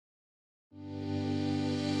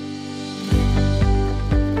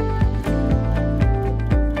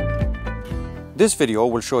This video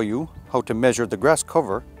will show you how to measure the grass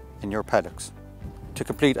cover in your paddocks. To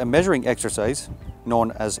complete a measuring exercise known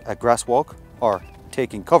as a grass walk or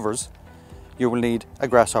taking covers, you will need a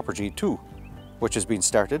Grasshopper G2, which has been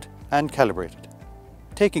started and calibrated.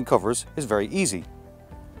 Taking covers is very easy.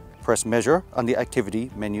 Press Measure on the Activity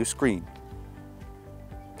menu screen.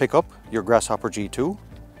 Pick up your Grasshopper G2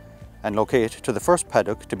 and locate to the first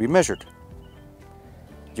paddock to be measured.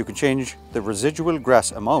 You can change the residual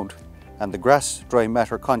grass amount and the grass dry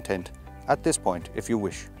matter content at this point if you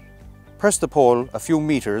wish. Press the pole a few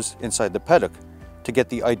meters inside the paddock to get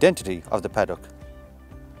the identity of the paddock.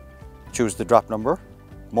 Choose the drop number.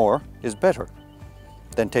 More is better.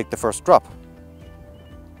 Then take the first drop.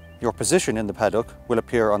 Your position in the paddock will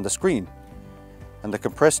appear on the screen, and the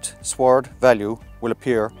compressed sward value will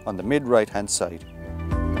appear on the mid right hand side.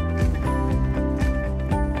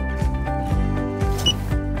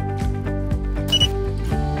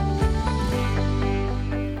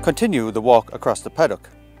 Continue the walk across the paddock,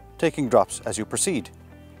 taking drops as you proceed.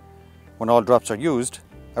 When all drops are used,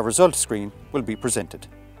 a result screen will be presented.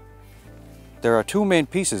 There are two main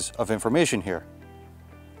pieces of information here: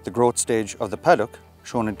 the growth stage of the paddock,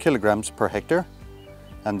 shown in kilograms per hectare,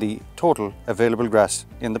 and the total available grass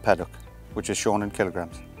in the paddock, which is shown in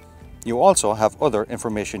kilograms. You also have other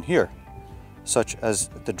information here, such as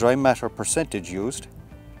the dry matter percentage used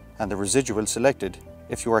and the residual selected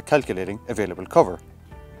if you are calculating available cover.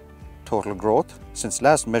 Total growth since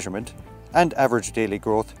last measurement and average daily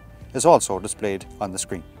growth is also displayed on the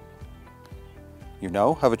screen. You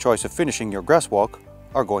now have a choice of finishing your grass walk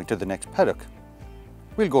or going to the next paddock.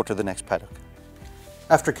 We'll go to the next paddock.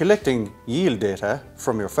 After collecting yield data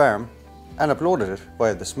from your farm and uploaded it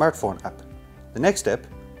via the smartphone app, the next step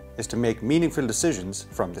is to make meaningful decisions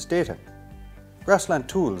from this data. Grassland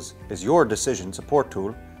Tools is your decision support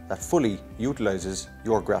tool that fully utilizes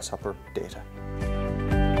your Grasshopper data.